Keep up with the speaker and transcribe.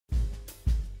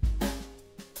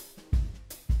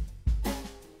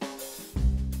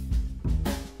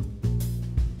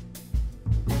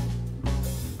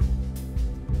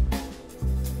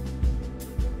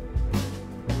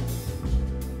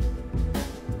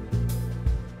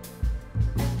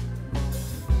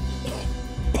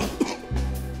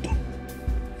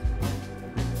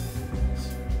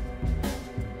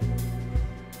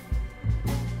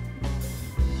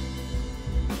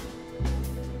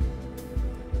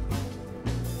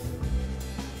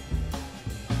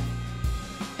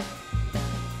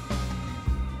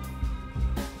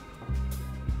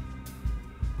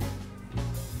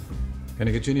Can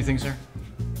I get you anything, sir?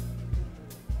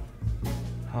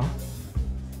 Huh?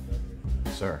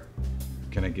 Sir,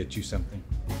 can I get you something?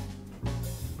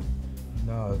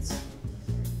 No, it's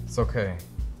okay.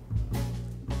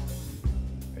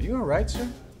 Are you all right, sir?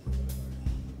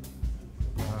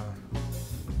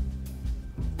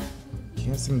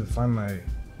 Can't seem to find my...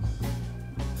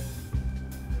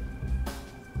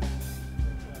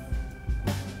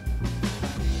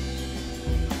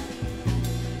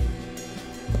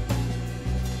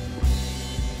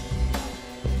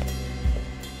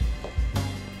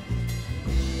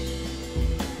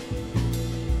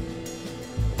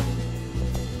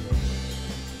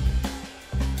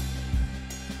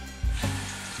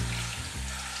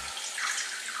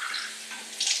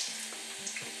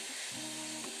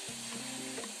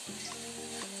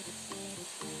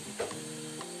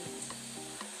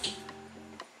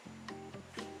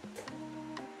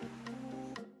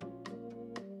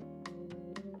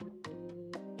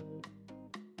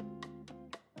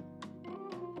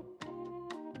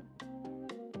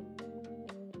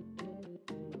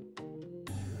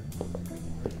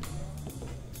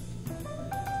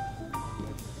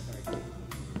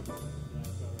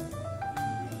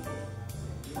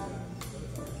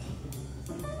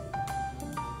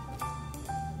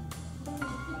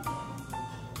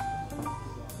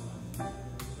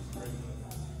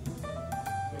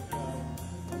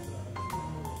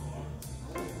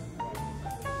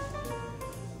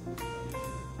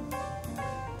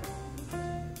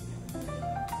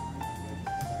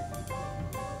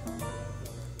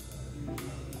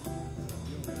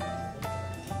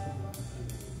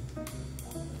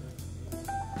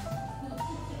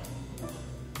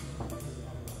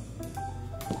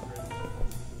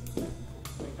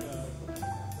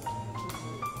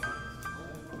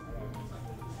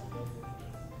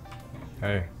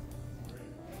 Hey.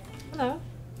 Hello.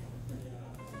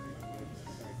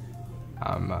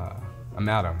 I'm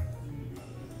Adam.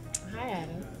 Hi,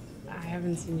 Adam. I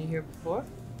haven't seen you here before.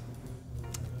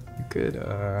 You could,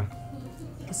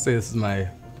 let's say this is my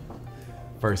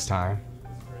first time.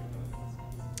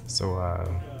 So,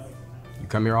 you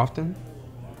come here often?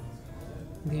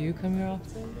 Do you come here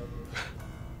often?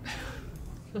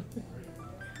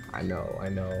 I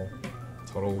know.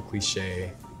 Total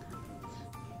cliche.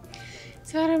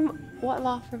 So, Adam, what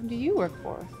law firm do you work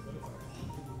for?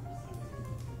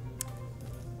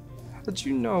 How did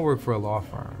you know I work for a law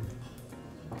firm?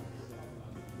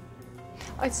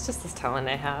 Oh, it's just this talent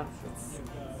I have. It's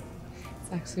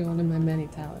actually one of my many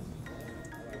talents.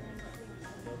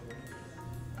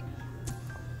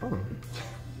 Oh.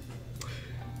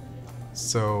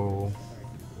 So,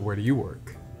 where do you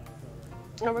work?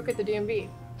 I work at the DMV.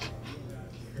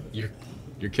 You're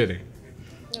kidding.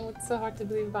 No, what's so hard to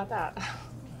believe about that?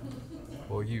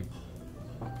 Well, you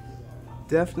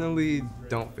definitely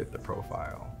don't fit the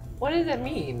profile. What does that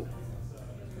mean?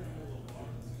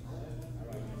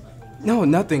 No,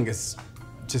 nothing. It's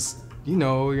just,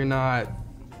 you're not...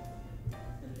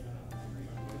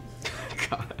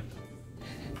 God.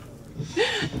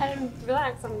 Adam,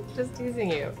 relax, I'm just teasing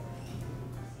you.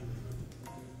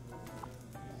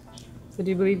 So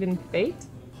do you believe in fate?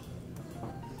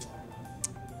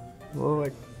 Well,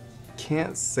 I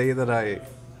can't say that I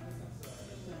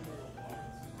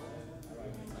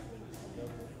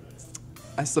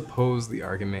suppose the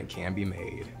argument can be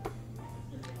made.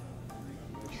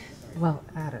 Well,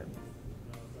 Adam,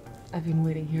 I've been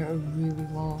waiting here a really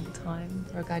long time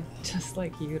for a guy just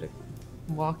like you to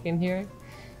walk in here.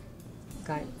 A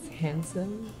guy that's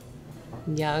handsome,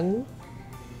 young.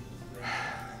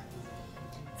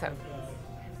 So,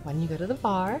 why don't you go to the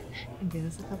bar and get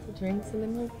us a couple drinks and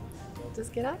then we'll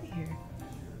just get out of here.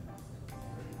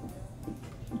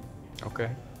 Okay.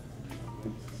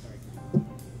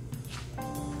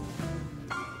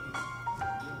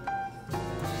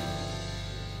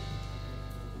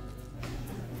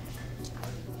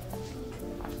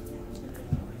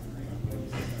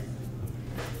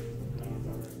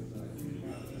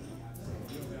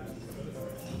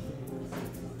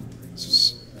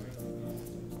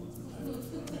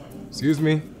 Excuse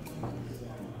me?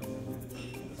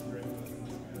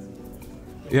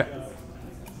 Yeah.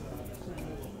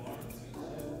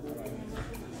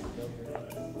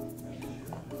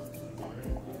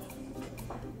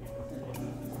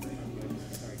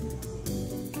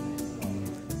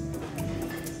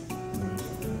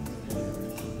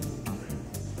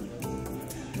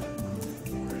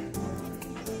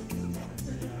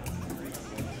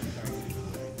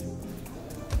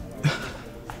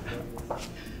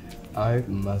 I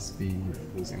must be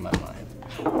losing my mind.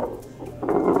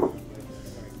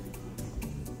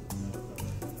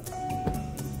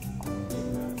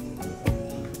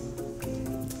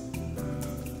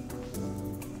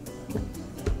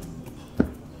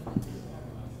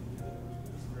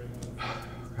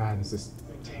 It's just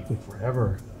taking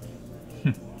forever.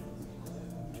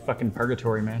 Fucking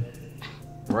purgatory, man.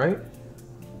 Right?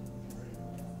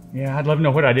 Yeah, I'd love to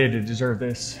know what I did to deserve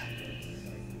this.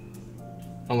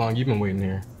 How long you been waiting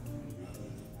here?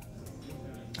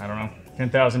 I don't know,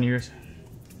 10,000 years.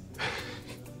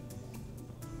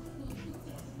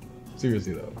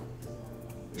 Seriously though.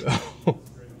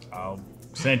 Oh,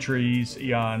 centuries,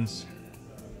 eons,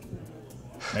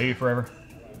 maybe forever.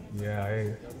 Yeah,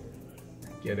 I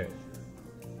get it.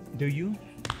 Do you?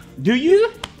 Do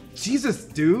you? Jesus,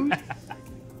 dude.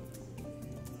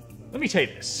 Let me tell you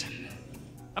this.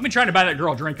 I've been trying to buy that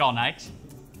girl a drink all night.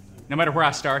 No matter where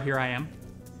I start, here I am.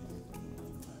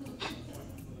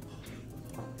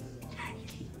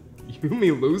 You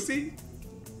mean Lucy?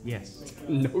 Yes.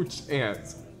 No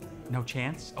chance. No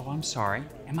chance? Oh, I'm sorry.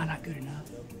 Am I not good enough?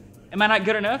 Am I not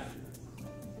good enough?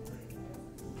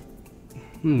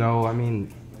 No, I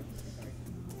mean,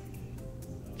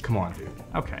 come on, dude.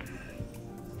 Okay.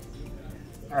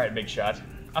 All right, big shot.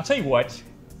 I'll tell you what.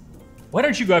 Why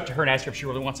don't you go up to her and ask her if she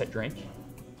really wants that drink?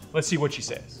 Let's see what she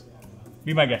says.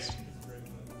 Be my guest.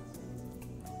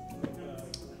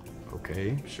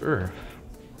 Okay, sure.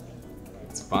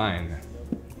 It's fine.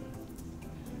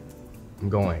 I'm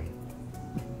going.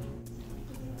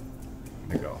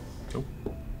 I go. Cool.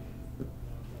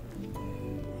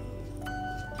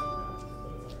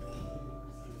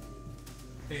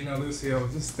 Hey, now, Lucy, I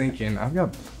was just thinking, I've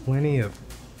got plenty of.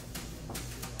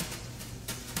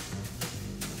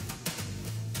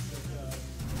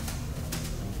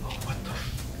 Oh, what the?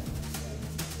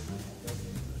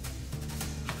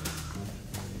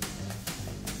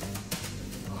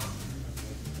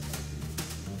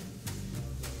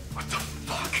 What the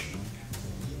fuck?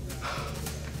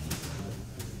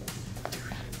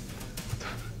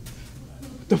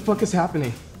 What the fuck is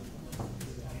happening?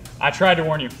 I tried to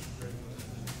warn you.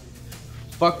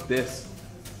 Fuck this.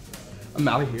 I'm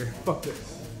out of here. Fuck this.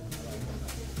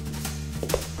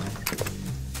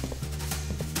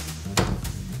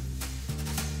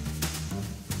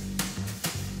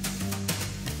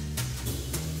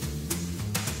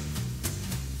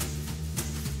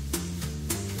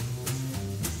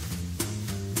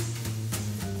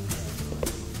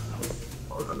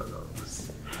 Oh, no.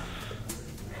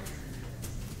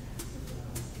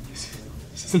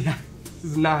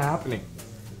 This is not happening.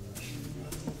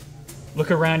 Look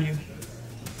around you.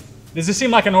 Does this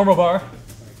seem like a normal bar?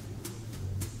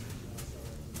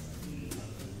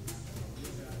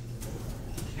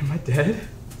 Am I dead?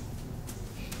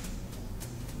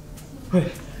 But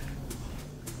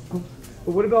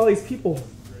what about all these people?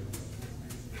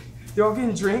 They're all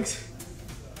getting drinks?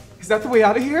 Is that the way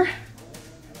out of here?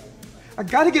 I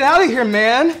gotta get out of here,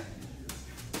 man!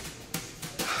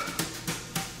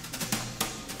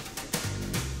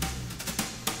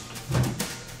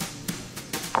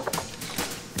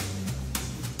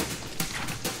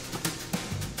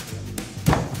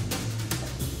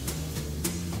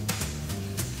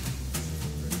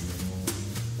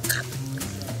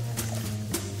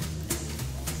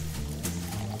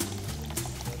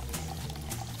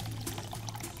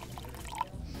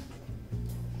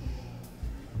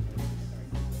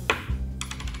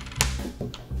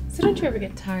 So don't you ever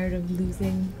get tired of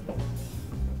losing?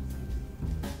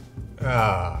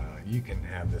 You can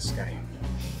have this guy.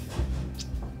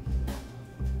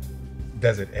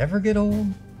 Does it ever get old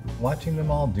watching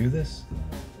them all do this?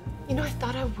 You know, I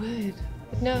thought I would.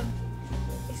 No,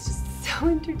 it's just so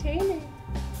entertaining.